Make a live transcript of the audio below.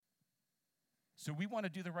So we want to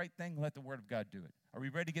do the right thing, let the Word of God do it. Are we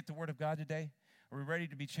ready to get the Word of God today? Are we ready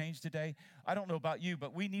to be changed today? I don't know about you,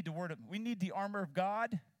 but we need the armor of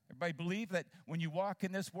God. Everybody believe that when you walk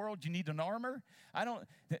in this world, you need an armor?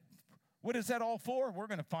 What is that all for? We're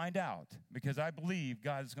going to find out, because I believe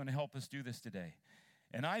God is going to help us do this today.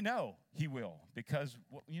 And I know He will, because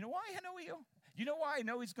you know why I know He will? You know why I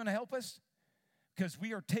know He's going to help us? Because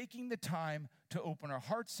we are taking the time to open our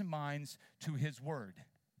hearts and minds to His Word.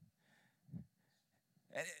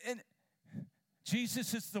 And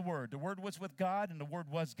Jesus is the Word. The Word was with God, and the Word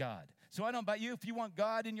was God. So I don't know about you. If you want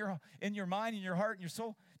God in your mind, in your heart, in your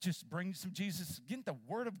soul, just bring some Jesus. Get the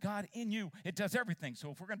Word of God in you. It does everything.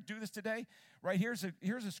 So if we're going to do this today, right, here's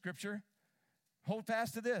a scripture. Hold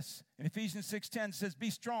fast to this. In Ephesians 6:10 says, be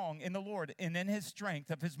strong in the Lord and in His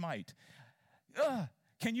strength of His might.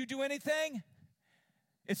 Can you do anything?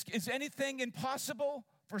 Is anything impossible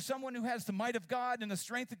for someone who has the might of God and the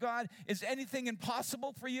strength of God? Is anything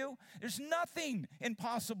impossible for you? There's nothing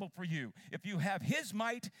impossible for you if you have His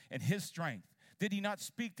might and His strength. Did He not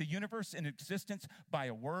speak the universe in existence by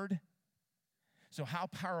a word? So how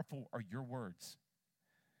powerful are your words?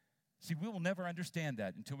 See, we will never understand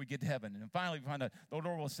that until we get to heaven. And finally, we find out, the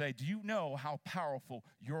Lord will say, do you know how powerful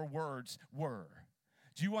your words were?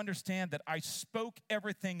 Do you understand that I spoke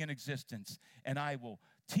everything in existence, and I will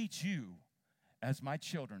teach you as my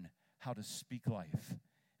children how to speak life?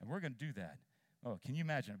 And we're going to do that. Oh, can you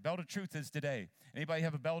imagine? A belt of truth is today. Anybody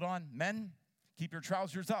have a belt on? Men, keep your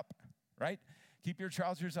trousers up, right? Keep your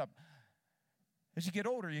trousers up. As you get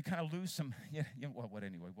older, you kind of lose some,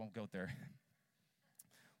 anyway, won't go there.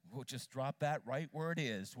 We'll just drop that right where it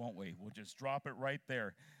is, won't we? We'll just drop it right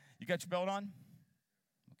there. You got your belt on?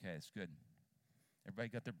 Okay, it's good. Everybody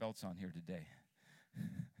got their belts on here today.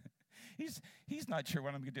 He's not sure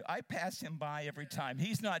what I'm going to do. I pass him by every time.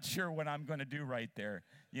 He's not sure what I'm going to do right there,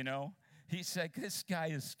 you know. He said, this guy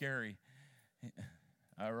is scary.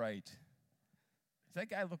 All right. Does that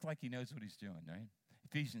guy look like he knows what he's doing, right?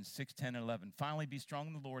 Ephesians 6:10-11. Finally, be strong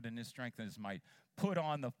in the Lord and His strength and His might. Put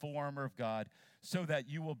on the full armor of God so that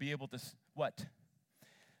you will be able to, what?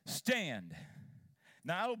 Stand.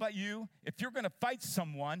 Now, I don't know about you. If you're going to fight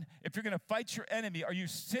someone, if you're going to fight your enemy, are you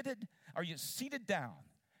seated down?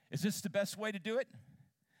 Is this the best way to do it?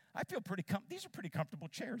 I feel these are pretty comfortable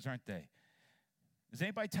chairs, aren't they? Is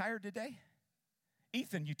anybody tired today?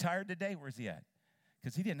 Ethan, you tired today? Where's he at?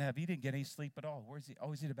 Because he didn't get any sleep at all. Where's he? Oh,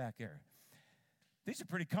 he's in the back there. These are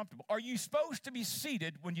pretty comfortable. Are you supposed to be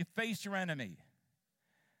seated when you face your enemy?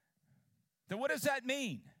 Then what does that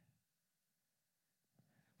mean?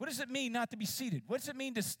 What does it mean not to be seated? What does it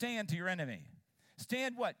mean to stand to your enemy?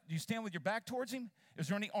 Stand what? Do you stand with your back towards him? Is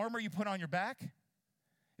there any armor you put on your back?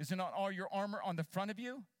 Is there not all your armor on the front of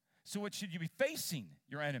you? So what should you be facing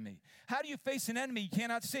your enemy? How do you face an enemy you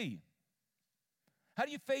cannot see? How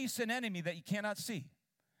do you face an enemy that you cannot see?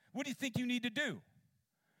 What do you think you need to do?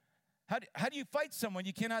 How do you fight someone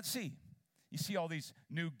you cannot see? You see all these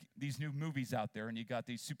new movies out there, and you got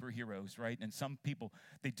these superheroes, right? And some people,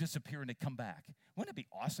 they disappear and they come back. Wouldn't it be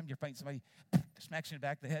awesome? You're fighting somebody, smacks you in the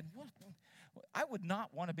back of the head. I would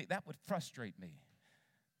not want to be, that would frustrate me,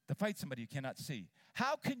 to fight somebody you cannot see.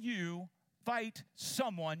 How can you fight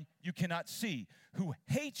someone you cannot see, who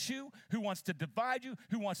hates you, who wants to divide you,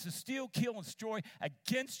 who wants to steal, kill, and destroy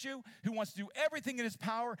against you, who wants to do everything in his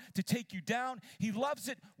power to take you down? He loves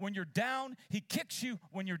it when you're down. He kicks you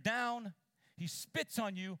when you're down. He spits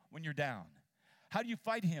on you when you're down. How do you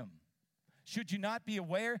fight him? Should you not be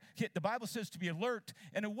aware? The Bible says to be alert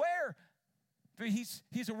and aware.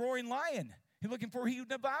 He's a roaring lion. He's looking for who he will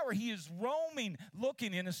devour. He is roaming,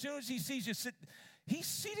 looking, and as soon as he sees you he's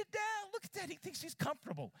seated down. Look at that. He thinks he's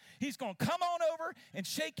comfortable. He's going to come on over and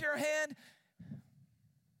shake your hand.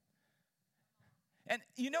 And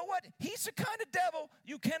you know what? He's the kind of devil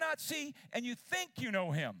you cannot see, and you think you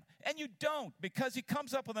know him, and you don't, because he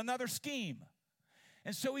comes up with another scheme.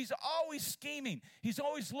 And so he's always scheming. He's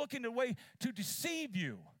always looking a way to deceive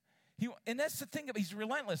you. And that's the thing. He's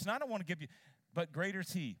relentless, and I don't want to give you, but greater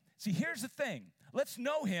is he. See, here's the thing. Let's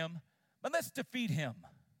know him, but let's defeat him.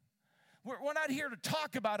 We're not here to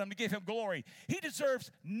talk about him to give him glory. He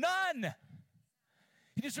deserves none.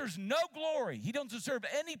 He deserves no glory. He don't deserve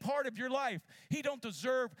any part of your life. He don't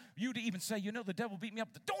deserve you to even say, the devil beat me up.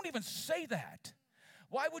 Don't even say that.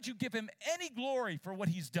 Why would you give him any glory for what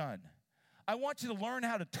he's done? I want you to learn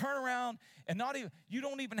how to turn around and you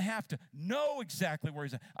don't even have to know exactly where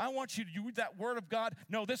he's at. I want you to use that word of God.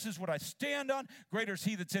 No, this is what I stand on. Greater is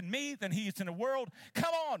he that's in me than he that's in the world.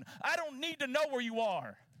 Come on. I don't need to know where you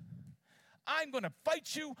are. I'm going to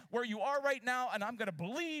fight you where you are right now, and I'm going to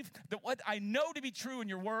believe that what I know to be true in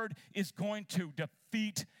your word is going to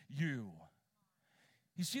defeat you.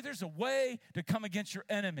 You see, there's a way to come against your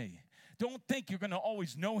enemy. Don't think you're going to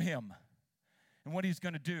always know him and what he's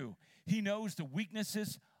going to do. He knows the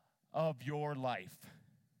weaknesses of your life.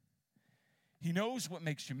 He knows what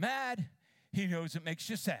makes you mad. He knows what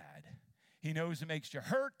makes you sad. He knows it makes you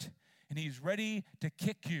hurt, and he's ready to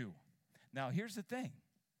kick you. Now, here's the thing.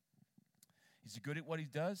 Is he good at what he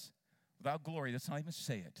does? Without glory, let's not even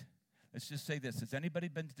say it. Let's just say this. Has anybody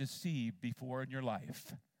been deceived before in your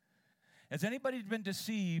life? Has anybody been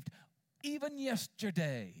deceived even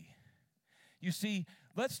yesterday? You see,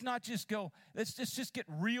 let's not just go, let's just get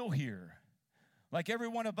real here. Like every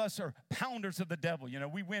one of us are pounders of the devil. You know,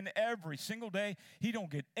 we win every single day. He don't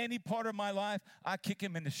get any part of my life. I kick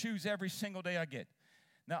him in the shoes every single day I get.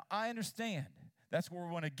 Now, I understand. That's where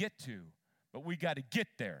we want to get to. But we got to get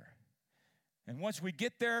there. And once we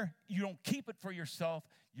get there, you don't keep it for yourself.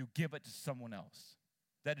 You give it to someone else.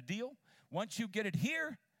 Is that a deal? Once you get it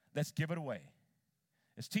here, let's give it away.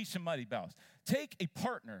 Let's teach some muddy bells. Take a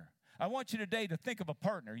partner. I want you today to think of a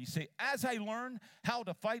partner. You say, as I learn how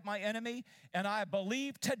to fight my enemy, and I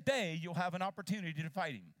believe today you'll have an opportunity to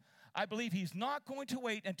fight him. I believe he's not going to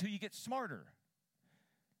wait until you get smarter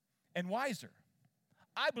and wiser.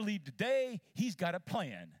 I believe today he's got a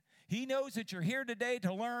plan. He knows that you're here today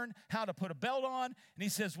to learn how to put a belt on. And he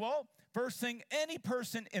says, well, first thing any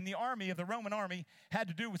person in the army of the Roman army had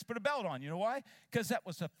to do was put a belt on. You know why? Because that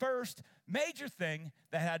was the first major thing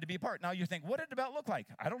that had to be a part. Now you think, what did the belt look like?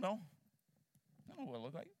 I don't know. I don't know what it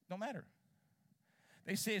looked like. Don't matter.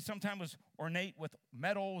 They say it sometimes was ornate with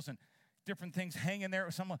metals and different things hanging there.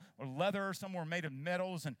 Some were leather, some were made of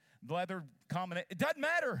metals and leather combination. It doesn't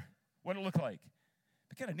matter what it looked like.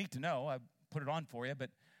 It's kind of neat to know. I put it on for you, but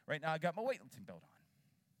right now I got my weightlifting belt on.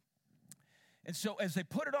 And so as they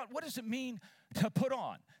put it on, what does it mean to put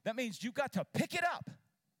on? That means you got to pick it up.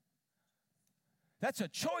 That's a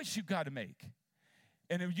choice you got to make.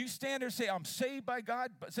 And if you stand there and say, I'm saved by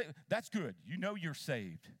God, but say, that's good. You know you're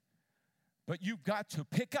saved. But you've got to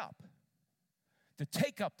pick up. To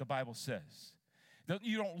take up, the Bible says.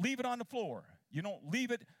 You don't leave it on the floor. You don't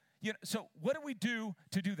leave it. You know, so what do we do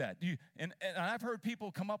to do that? And I've heard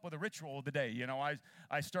people come up with a ritual of the day. You know,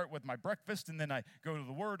 I start with my breakfast, and then I go to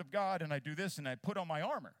the Word of God, and I do this, and I put on my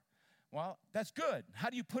armor. Well, that's good.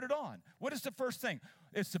 How do you put it on? What is the first thing?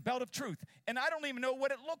 It's the belt of truth. And I don't even know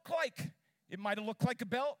what it looked like. It might have looked like a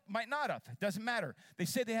belt, might not have. It doesn't matter. They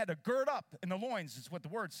say they had to gird up in the loins, is what the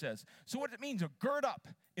word says. So what it means to gird up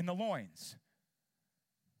in the loins?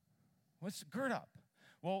 What's gird up?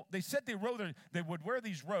 Well, they said they would wear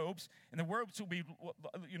these robes, and the robes will be,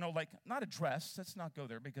 you know, like not a dress. Let's not go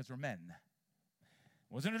there because we're men.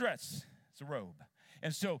 It wasn't a dress. It's a robe.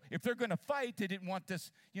 And so if they're going to fight, they didn't want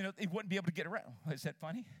this, you know, they wouldn't be able to get around. Is that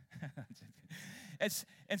funny?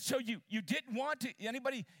 And so you didn't want to,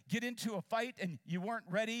 anybody get into a fight and you weren't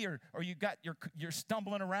ready or you're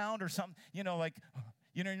stumbling around or something, you know, like,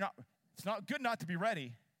 you know, it's not good not to be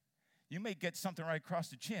ready. You may get something right across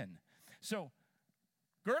the chin. So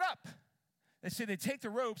gird up. They say they take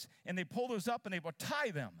the ropes and they pull those up and they will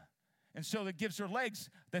tie them. And so it gives their legs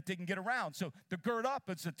that they can get around. So the gird up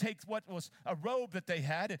is to take what was a robe that they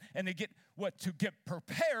had and they get to get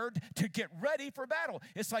prepared to get ready for battle.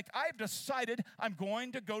 It's like I've decided I'm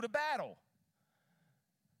going to go to battle.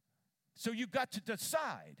 So you've got to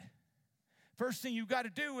decide. First thing you got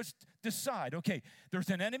to do is decide. Okay, there's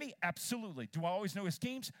an enemy? Absolutely. Do I always know his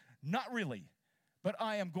schemes? Not really. But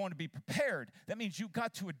I am going to be prepared. That means you've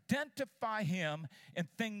got to identify him in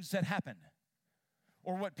things that happen.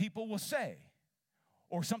 Or what people will say,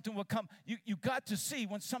 or something will come. You got to see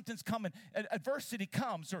when something's coming, adversity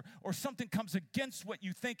comes, or something comes against what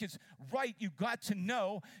you think is right. You got to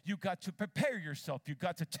know, you got to prepare yourself. You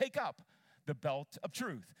got to take up the belt of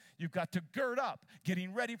truth. You've got to gird up,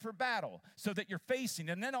 getting ready for battle, so that you're facing.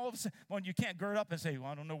 And then all of a sudden, well, you can't gird up and say,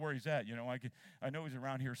 well, I don't know where he's at. You know, I know he's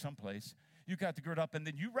around here someplace. You got to gird up, and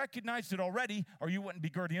then you recognized it already, or you wouldn't be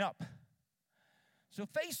girding up. So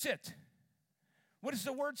face it. What does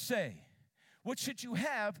the word say? What should you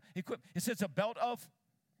have equipped? It says a belt of.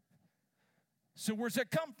 So where's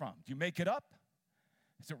that come from? Do you make it up?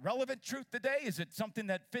 Is it relevant truth today? Is it something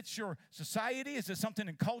that fits your society? Is it something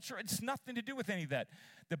in culture? It's nothing to do with any of that.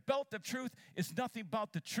 The belt of truth is nothing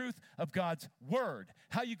about the truth of God's word.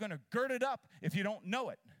 How are you going to gird it up if you don't know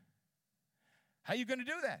it? How are you going to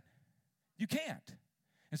do that? You can't.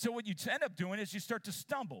 And so what you end up doing is you start to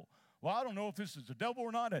stumble. Well, I don't know if this is the devil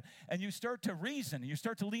or not. And you start to reason. You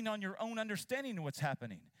start to lean on your own understanding of what's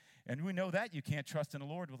happening. And we know that you can't trust in the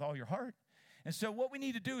Lord with all your heart. And so what we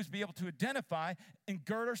need to do is be able to identify and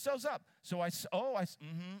gird ourselves up. So I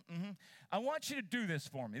want you to do this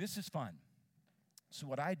for me. This is fun. So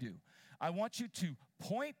what I do, I want you to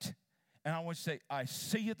point, and I want you to say, I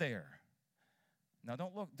see you there. Now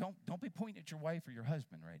don't be pointing at your wife or your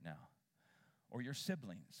husband right now, or your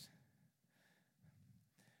siblings.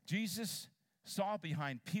 Jesus saw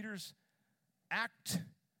behind Peter's act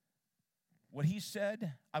what he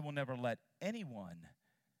said, I will never let anyone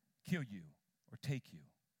kill you or take you.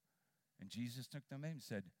 And Jesus took them in and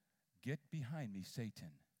said, get behind me,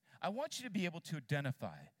 Satan. I want you to be able to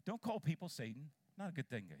identify. Don't call people Satan. Not a good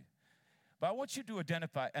thing, guys. But I want you to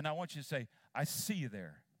identify, and I want you to say, I see you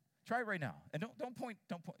there. Try it right now. And don't point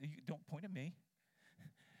at me.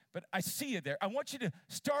 But I see you there. I want you to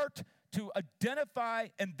start to identify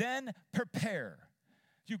and then prepare.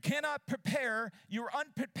 You cannot prepare. You're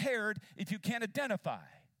unprepared if you can't identify.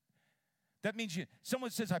 That means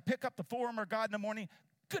someone says, I pick up the Forum or God in the morning.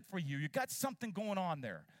 Good for you. You got something going on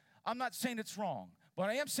there. I'm not saying it's wrong. But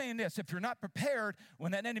I am saying this. If you're not prepared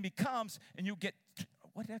when that enemy comes and you get,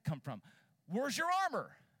 where did that come from? Where's your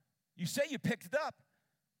armor? You say you picked it up,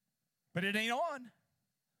 but it ain't on.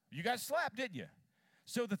 You got slapped, didn't you?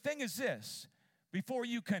 So the thing is this. Before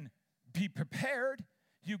you can be prepared,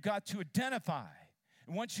 you got to identify.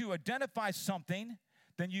 And once you identify something,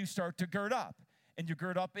 then you start to gird up. And you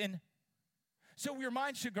gird up in. So your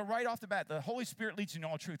mind should go right off the bat. The Holy Spirit leads you in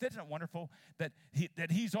all truth. Isn't it wonderful that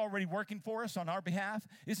He's already working for us on our behalf?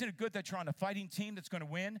 Isn't it good that you're on a fighting team that's going to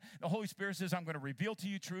win? The Holy Spirit says, I'm going to reveal to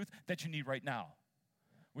you truth that you need right now,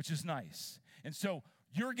 which is nice. And so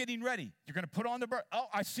you're getting ready. You're going to put on the oh,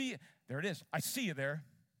 I see you. There it is. I see you there.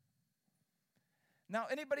 Now,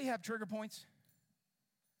 anybody have trigger points?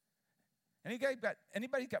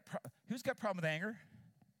 Who's got problem with anger?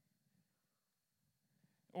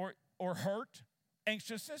 Or hurt,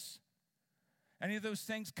 anxiousness? Any of those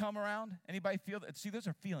things come around? Anybody feel that? See, those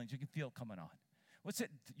are feelings you can feel coming on. What's it?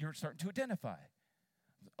 You're starting to identify.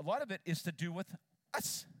 A lot of it is to do with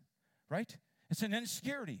us, right? It's an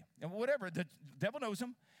insecurity. And whatever, the devil knows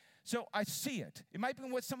them. So I see it. It might be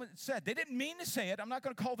what someone said. They didn't mean to say it. I'm not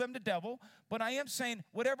going to call them the devil, but I am saying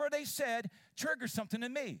whatever they said triggers something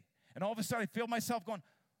in me. And all of a sudden I feel myself going,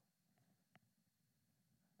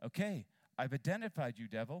 okay, I've identified you,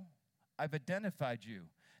 devil. I've identified you.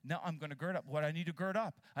 Now I'm going to gird up what I need to gird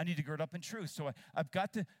up. I need to gird up in truth. So I've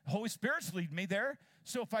got the Holy Spirit's leading me there.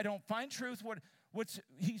 So if I don't find truth,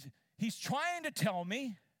 he's trying to tell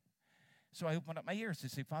me. So I open up my ears to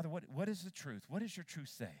say, Father, what is the truth? What does your truth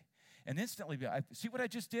say? And instantly, see what I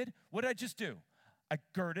just did? What did I just do? I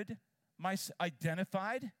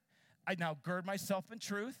identified. I now gird myself in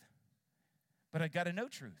truth. But I got to know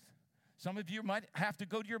truth. Some of you might have to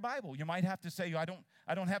go to your Bible. You might have to say, I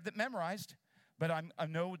don't have that memorized, but I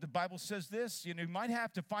know the Bible says this. You might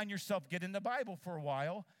have to find yourself get in the Bible for a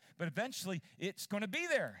while, but eventually it's going to be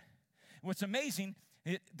there. What's amazing,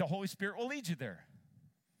 the Holy Spirit will lead you there.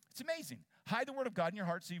 It's amazing. Hide the Word of God in your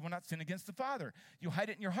heart so you will not sin against the Father. You hide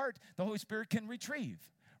it in your heart, the Holy Spirit can retrieve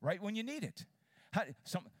right when you need it.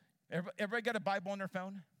 Everybody got a Bible on their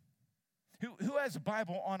phone? Who has a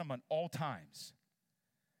Bible on them at all times?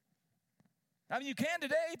 I mean, you can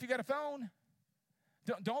today if you got a phone.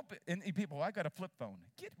 And people, I got a flip phone.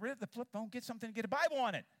 Get rid of the flip phone. Get something to get a Bible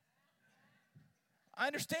on it. I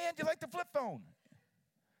understand you like the flip phone.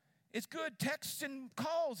 It's good. Texts and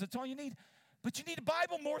calls, that's all you need. But you need a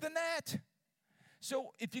Bible more than that.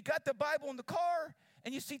 So if you got the Bible in the car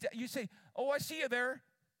and you say, oh, I see you there.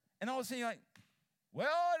 And all of a sudden you're like, well,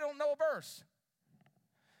 I don't know a verse.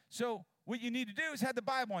 So what you need to do is have the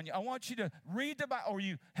Bible on you. I want you to read the Bible, or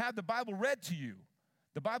you have the Bible read to you.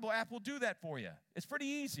 The Bible app will do that for you. It's pretty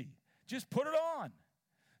easy. Just put it on.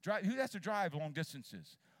 Who has to drive long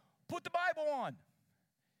distances? Put the Bible on.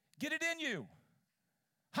 Get it in you.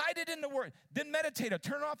 Hide it in the Word. Then meditate.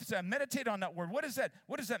 Turn it off and say, meditate on that Word. What is that?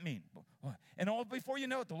 What does that mean? And all before you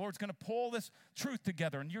know it, the Lord's going to pull this truth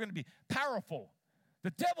together, and you're going to be powerful.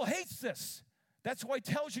 The devil hates this. That's why he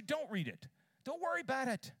tells you don't read it. Don't worry about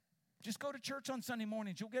it. Just go to church on Sunday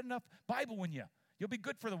mornings. You'll get enough Bible in you. You'll be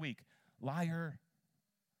good for the week. Liar.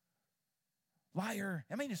 Liar.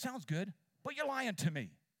 I mean, it sounds good, but you're lying to me.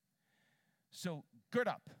 So gird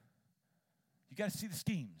up. You got to see the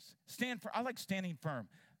schemes. I like standing firm.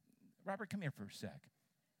 Robert, come here for a sec.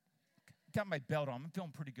 Got my belt on. I'm feeling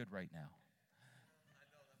pretty good right now. I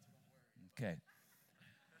know that's one word. Okay.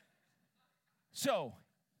 So,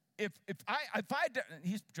 if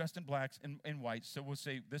he's dressed in blacks and in white, so we'll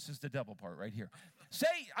say this is the devil part right here. Say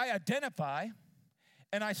I identify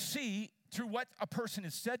and I see through what a person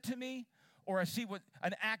has said to me, or I see what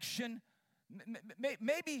an action.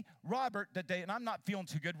 Maybe Robert that day, and I'm not feeling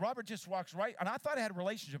too good, Robert just walks right, and I thought I had a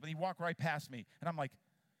relationship, and he walked right past me. And I'm like,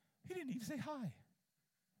 he didn't even say hi.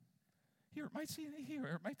 He hurt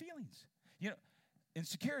my feelings.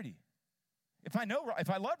 Insecurity. If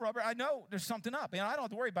I love Robert, I know there's something up, and I don't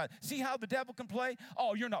have to worry about it. See how the devil can play?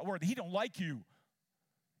 Oh, you're not worthy. He don't like you.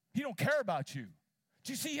 He don't care about you.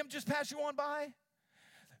 Do you see him just pass you on by?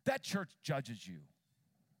 That church judges you.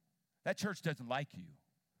 That church doesn't like you.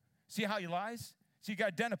 See how he lies? So you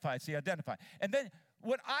got to identify. And then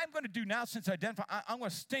what I'm going to do now, since I identify, I'm going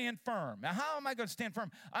to stand firm. Now, how am I going to stand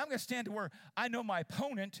firm? I'm going to stand to where I know my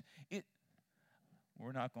opponent.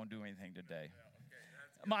 We're not going to do anything today.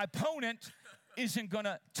 My opponent isn't going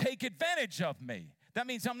to take advantage of me. That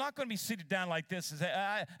means I'm not going to be seated down like this and say,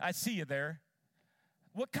 I see you there.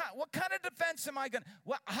 What kind of defense am I going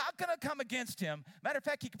to, how can I come against him? Matter of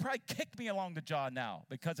fact, he could probably kick me along the jaw now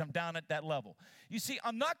because I'm down at that level. You see,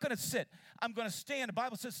 I'm not going to sit. I'm going to stand. The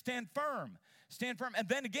Bible says stand firm. Stand firm. And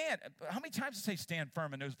then again, how many times does it say stand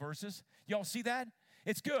firm in those verses? Y'all see that?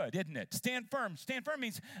 It's good, isn't it? Stand firm. Stand firm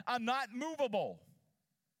means I'm not movable.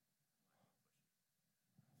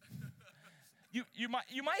 You might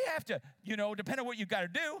have to, depend on what you got to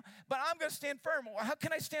do, but I'm going to stand firm. How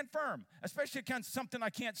can I stand firm? Especially against something I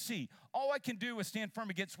can't see. All I can do is stand firm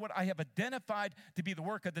against what I have identified to be the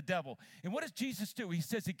work of the devil. And what does Jesus do? He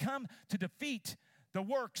says he come to defeat the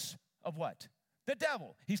works of what? The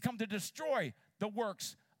devil. He's come to destroy the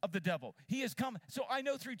works of the devil. He has come. So I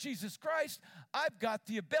know through Jesus Christ, I've got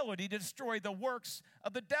the ability to destroy the works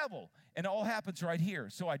of the devil. And it all happens right here.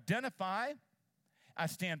 So identify. I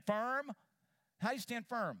stand firm. How do you stand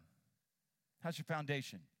firm? How's your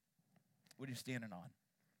foundation? What are you standing on?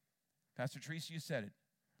 Pastor Teresa, you said it.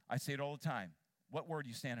 I say it all the time. What word are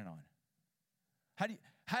you standing on? How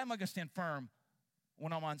am I going to stand firm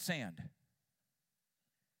when I'm on sand?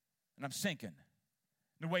 And I'm sinking.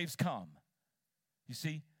 The waves come. You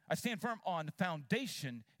see? I stand firm on the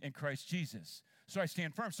foundation in Christ Jesus. So I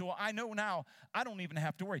stand firm. So I know now I don't even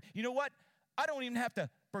have to worry. You know what? I don't even have to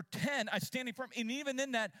pretend I'm standing firm. And even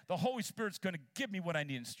in that, the Holy Spirit's going to give me what I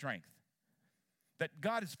need in strength. That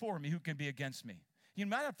God is for me, who can be against me?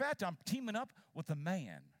 Matter of fact, I'm teaming up with a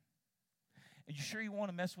man. Are you sure you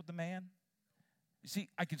want to mess with the man? You see,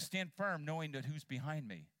 I can stand firm knowing that who's behind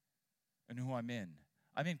me and who I'm in.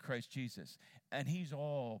 I'm in Christ Jesus. And he's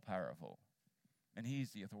all powerful. And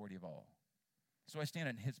he's the authority of all. So I stand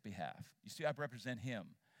on his behalf. You see, I represent him.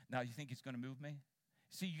 Now, you think he's going to move me?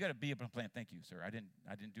 See, you got to be able to plan. Thank you, sir. I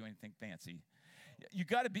didn't do anything fancy. You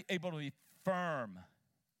got to be able to be firm.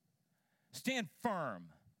 Stand firm.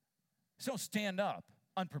 So don't stand up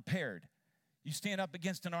unprepared. You stand up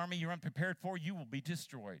against an army you're unprepared for, you will be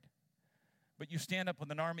destroyed. But you stand up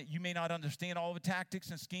with an army, you may not understand all the tactics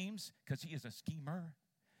and schemes because he is a schemer.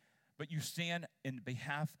 But you stand in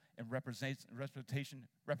behalf and representation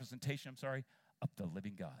of the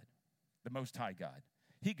living God, the Most High God.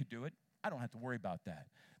 He could do it. I don't have to worry about that.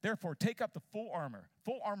 Therefore, take up the full armor.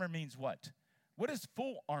 Full armor means what? What does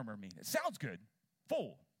full armor mean? It sounds good.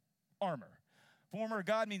 Full armor. Full armor of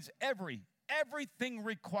God means everything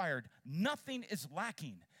required. Nothing is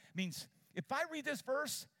lacking. It means if I read this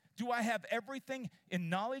verse, do I have everything in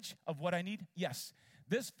knowledge of what I need? Yes.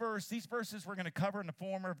 These verses we're going to cover in the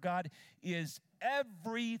full armor of God is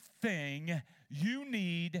everything you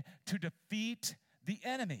need to defeat the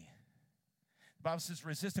enemy. The Bible says,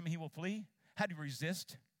 resist him and he will flee. How do you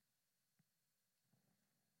resist?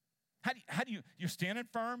 How do you're standing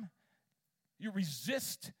firm? You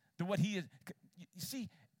resist what he is. You see,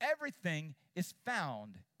 everything is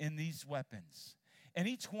found in these weapons. And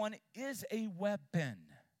each one is a weapon.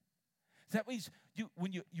 So that means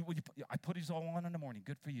I put these all on in the morning.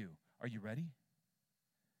 Good for you. Are you ready?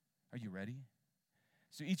 Are you ready?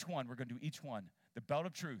 So each one, we're going to do each one. The belt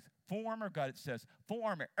of truth, full armor of God, it says, full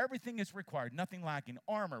armor, everything is required, nothing lacking.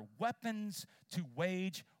 Armor, weapons to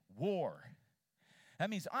wage war. That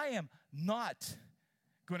means I am not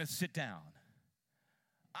going to sit down.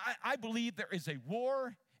 I believe there is a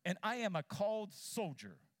war, and I am a called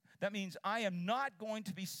soldier. That means I am not going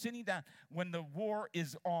to be sitting down when the war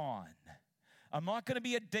is on. I'm not going to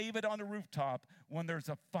be a David on the rooftop when there's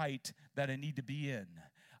a fight that I need to be in.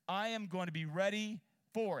 I am going to be ready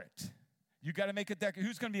for it. You got to make a declaration.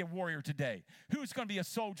 Who's going to be a warrior today? Who's going to be a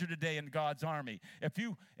soldier today in God's army?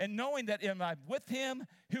 And knowing that am I with him,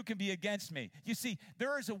 who can be against me? You see,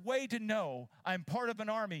 there is a way to know I'm part of an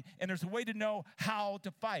army, and there's a way to know how to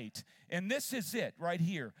fight. And this is it right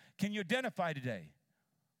here. Can you identify today?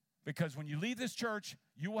 Because when you leave this church,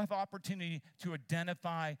 you will have opportunity to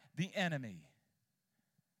identify the enemy.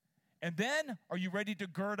 And then, are you ready to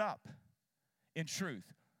gird up in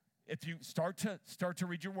truth? If you start to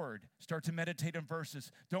read your word, start to meditate on verses.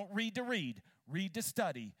 Don't read to read to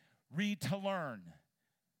study, read to learn,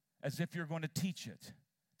 as if you're going to teach it.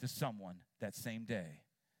 to someone that same day.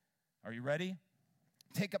 Are you ready?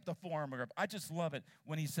 Take up the form. I just love it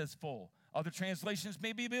when he says full. Other translations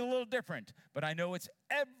may be a little different, but I know it's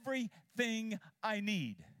everything I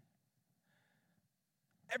need.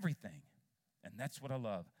 Everything. And that's what I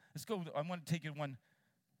love. Let's go. I want to take you one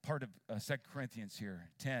part of 2 Corinthians here,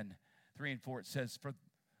 10, 3 and 4. It says, For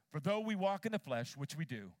though we walk in the flesh, which we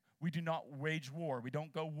do not wage war. We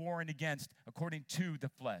don't go warring against according to the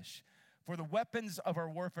flesh. For the weapons of our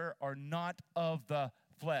warfare are not of the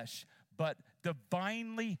flesh, but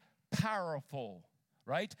divinely powerful,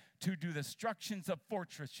 right? To do the destructions of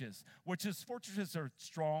fortresses, fortresses are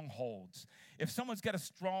strongholds. If someone's got a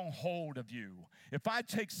stronghold of you, if I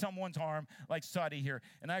take someone's arm, like Saudi here,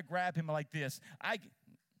 and I grab him like this,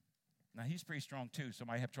 now he's pretty strong too, so I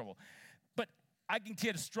might have trouble. But I can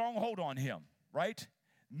get a stronghold on him, right?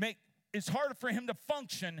 It's harder for him to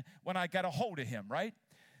function when I got a hold of him, right?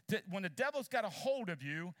 When the devil's got a hold of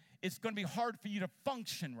you, it's going to be hard for you to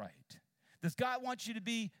function right. Does God want you to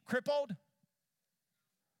be crippled?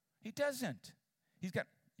 He doesn't. He's got,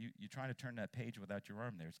 you're trying to turn that page without your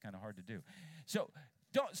arm there. It's kind of hard to do. So,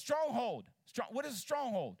 stronghold. What is a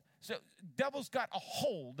stronghold? So, devil's got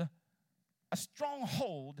a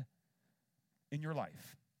stronghold in your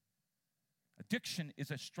life. Addiction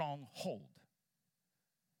is a stronghold.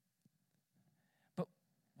 But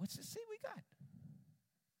what's it say we got?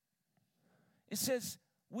 It says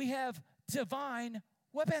we have divine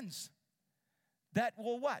weapons that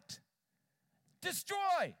will what?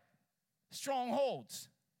 Destroy strongholds.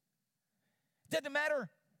 Doesn't matter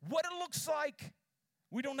what it looks like.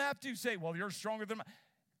 We don't have to say, well, you're stronger than me.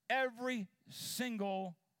 Every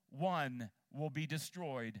single one will be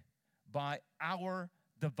destroyed by our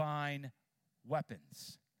divine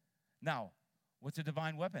weapons. Now, what's a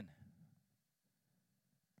divine weapon?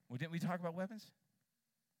 Well, didn't we talk about weapons?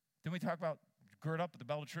 Didn't we talk about gird up with the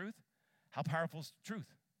belt of truth? How powerful is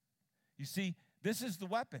truth? You see, this is the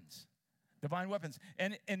weapons, divine weapons.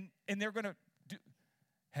 And they're going to do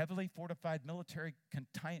heavily fortified military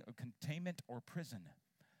containment or prison.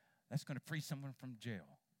 That's going to free someone from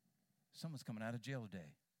jail. Someone's coming out of jail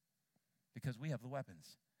today because we have the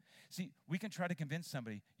weapons. See, we can try to convince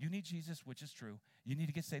somebody, you need Jesus, which is true. You need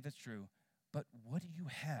to get saved, that's true. But what do you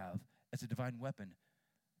have as a divine weapon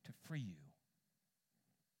to free you?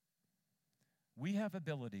 We have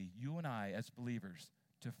ability, you and I as believers,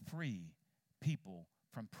 to free people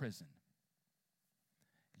from prison.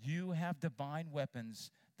 You have divine weapons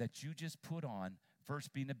that you just put on,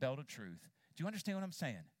 first being the belt of truth. Do you understand what I'm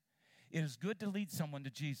saying? It is good to lead someone to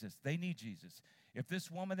Jesus. They need Jesus. If this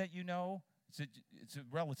woman that you know, it's a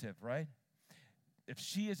relative, right? If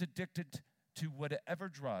she is addicted to whatever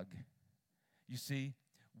drug, you see,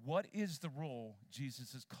 what is the role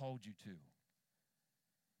Jesus has called you to?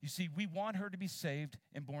 You see, we want her to be saved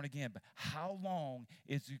and born again, but how long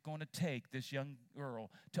is it going to take this young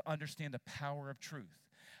girl to understand the power of truth?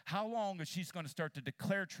 How long is she going to start to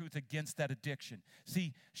declare truth against that addiction?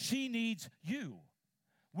 See, she needs you.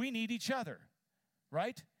 We need each other,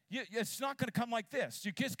 right? It's not going to come like this.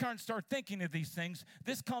 You just can't start thinking of these things.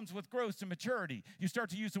 This comes with growth and maturity. You start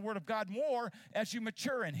to use the word of God more as you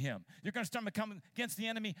mature in him. You're going to start to come against the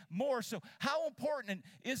enemy more. So how important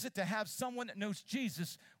is it to have someone that knows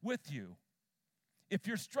Jesus with you if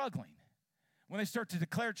you're struggling when they start to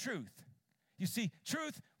declare truth? You see,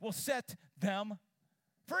 truth will set them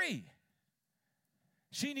free.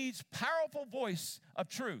 She needs powerful voice of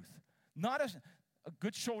truth, not a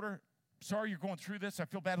good shoulder. Sorry you're going through this. I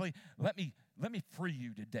feel badly. Let me free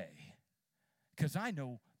you today. Because I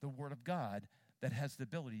know the word of God that has the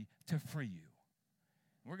ability to free you.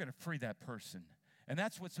 We're going to free that person. And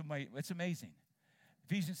that's what's amazing.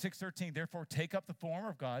 Ephesians 6:13, therefore take up the form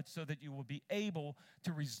of God so that you will be able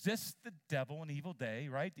to resist the devil in evil day,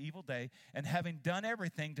 right? The evil day, and having done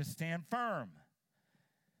everything to stand firm.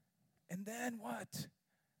 And then what?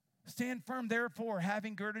 Stand firm, therefore,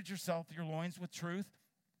 having girded yourself, your loins with truth.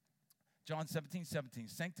 John 17:17,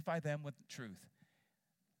 sanctify them with truth.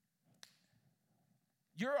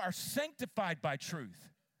 You are sanctified by truth.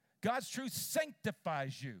 God's truth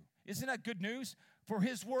sanctifies you. Isn't that good news? For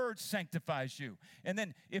his word sanctifies you. And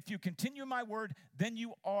then if you continue my word, then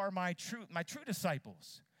you are my true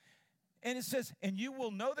disciples. And it says, and you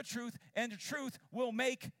will know the truth, and the truth will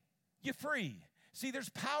make you free. See, there's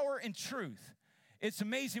power in truth. It's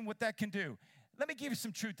amazing what that can do. let me give you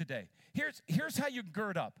some truth today. Here's how you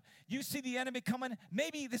gird up. You see the enemy coming.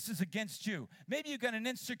 Maybe this is against you. Maybe you got an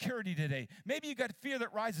insecurity today. Maybe you got fear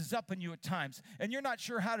that rises up in you at times, and you're not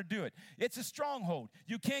sure how to do it. It's a stronghold.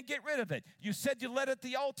 You can't get rid of it. You said you let it at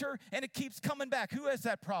the altar, and it keeps coming back. Who has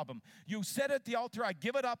that problem? You said at the altar, I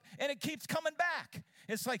give it up, and it keeps coming back.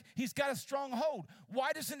 It's like he's got a stronghold.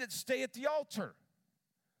 Why doesn't it stay at the altar?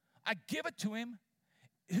 I give it to him.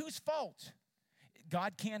 Whose fault?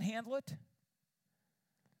 God can't handle it?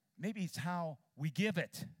 Maybe it's how we give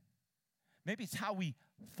it. Maybe it's how we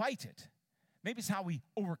fight it. Maybe it's how we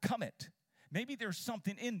overcome it. Maybe there's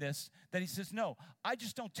something in this that he says, no, I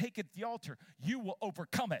just don't take it at the altar. You will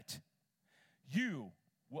overcome it. You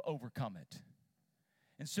will overcome it.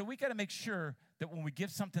 And so we got to make sure that when we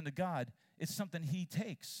give something to God, it's something he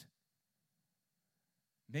takes.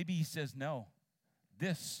 Maybe he says, no,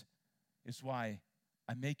 this is why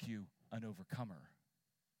I make you an overcomer.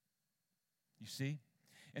 You see?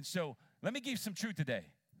 And so let me give you some truth today,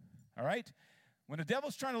 all right? When the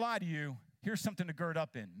devil's trying to lie to you, here's something to gird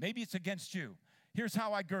up in. Maybe it's against you. Here's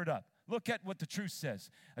how I gird up. Look at what the truth says.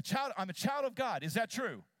 I'm a child of God. Is that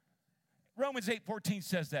true? Romans 8:14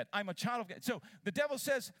 says that. I'm a child of God. So the devil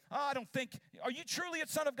says, I don't think, are you truly a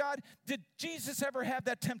son of God? Did Jesus ever have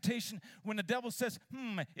that temptation when the devil says,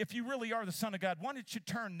 if you really are the son of God, why don't you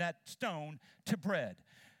turn that stone to bread?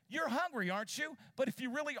 You're hungry, aren't you? But if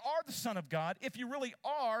you really are the Son of God,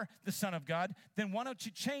 then why don't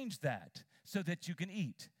you change that so that you can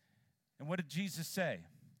eat? And what did Jesus say?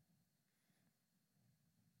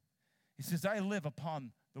 He says, I live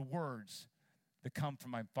upon the words that come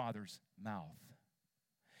from my Father's mouth.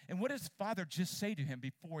 And what does Father just say to him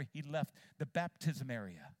before he left the baptism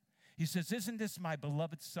area? He says, isn't this my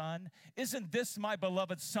beloved Son? Isn't this my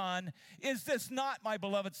beloved Son? Is this not my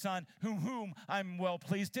beloved Son whom I'm well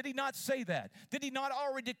pleased? Did he not say that? Did he not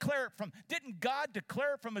already declare it didn't God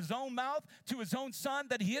declare it from his own mouth to his own Son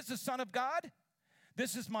that he is the Son of God?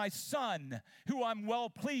 This is my Son who I'm well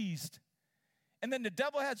pleased. And then the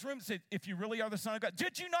devil has room to say, if you really are the Son of God,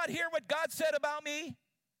 did you not hear what God said about me?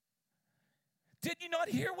 Did you not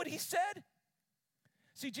hear what he said?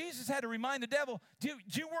 See, Jesus had to remind the devil,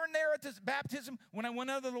 you weren't there at this baptism when I went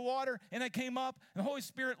under the water and I came up and the Holy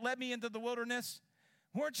Spirit led me into the wilderness?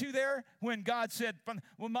 Weren't you there when God said,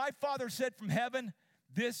 when my Father said from heaven,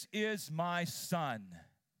 this is my Son?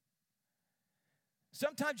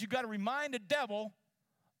 Sometimes you got to remind the devil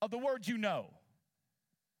of the word you know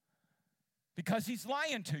because he's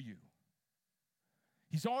lying to you.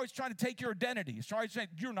 He's always trying to take your identity. He's always saying,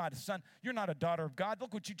 you're not a son. You're not a daughter of God.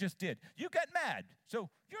 Look what you just did. You got mad. So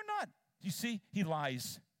you're not. You see, he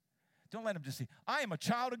lies. Don't let him deceive. I am a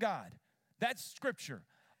child of God. That's Scripture.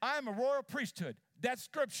 I am a royal priesthood. That's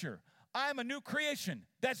Scripture. I am a new creation.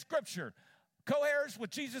 That's Scripture. Co-heirs with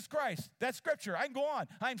Jesus Christ. That's Scripture. I can go on.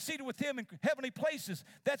 I am seated with him in heavenly places.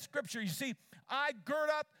 That's Scripture. You see, I gird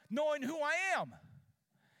up knowing who I am.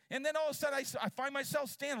 And then all of a sudden, I find myself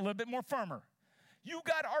standing a little bit more firmer. You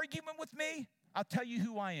got argument with me? I'll tell you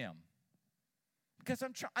who I am. Because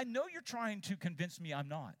I know you're trying to convince me I'm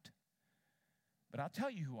not. But I'll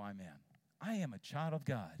tell you who I am. I am a child of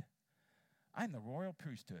God. I'm the royal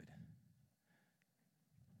priesthood.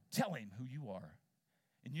 Tell him who you are.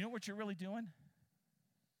 And you know what you're really doing?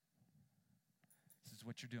 This is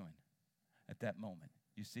what you're doing at that moment.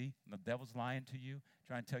 You see, the devil's lying to you,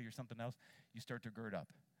 trying to tell you something else. You start to gird up.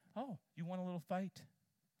 Oh, you want a little fight?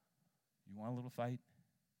 You want a little fight?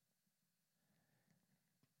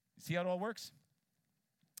 See how it all works?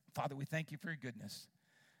 Father, we thank you for your goodness.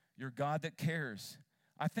 You're God that cares.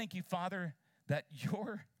 I thank you, Father, that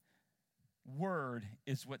your word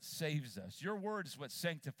is what saves us. Your word is what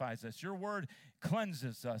sanctifies us. Your word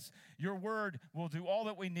cleanses us. Your word will do all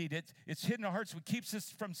that we need. It's hidden in our hearts, what keeps us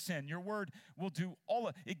from sin. Your word will do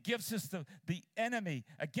it gives us the enemy,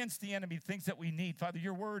 against the enemy, things that we need. Father,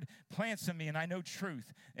 your word plants in me, and I know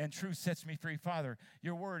truth, and truth sets me free. Father,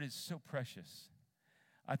 your word is so precious.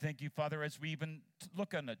 I thank you, Father, as we even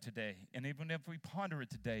look on it today, and even if we ponder it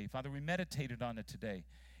today, Father, we meditated on it today.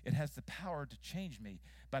 It has the power to change me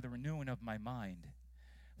by the renewing of my mind.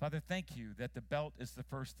 Father, thank you that the belt is the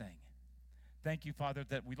first thing. Thank you, Father,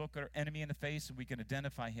 that we look at our enemy in the face and we can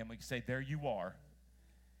identify him. We can say, there you are.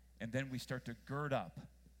 And then we start to gird up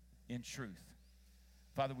in truth.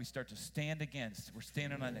 Father, we start to stand against. We're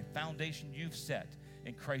standing on a foundation you've set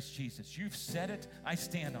in Christ Jesus. You've set it. I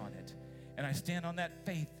stand on it. And I stand on that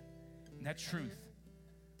faith and that truth.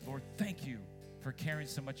 Lord, thank you for caring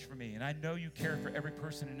so much for me. And I know you care for every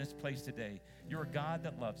person in this place today. You're a God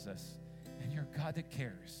that loves us, and you're a God that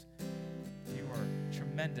cares. You are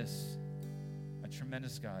tremendous, a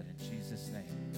tremendous God in Jesus' name.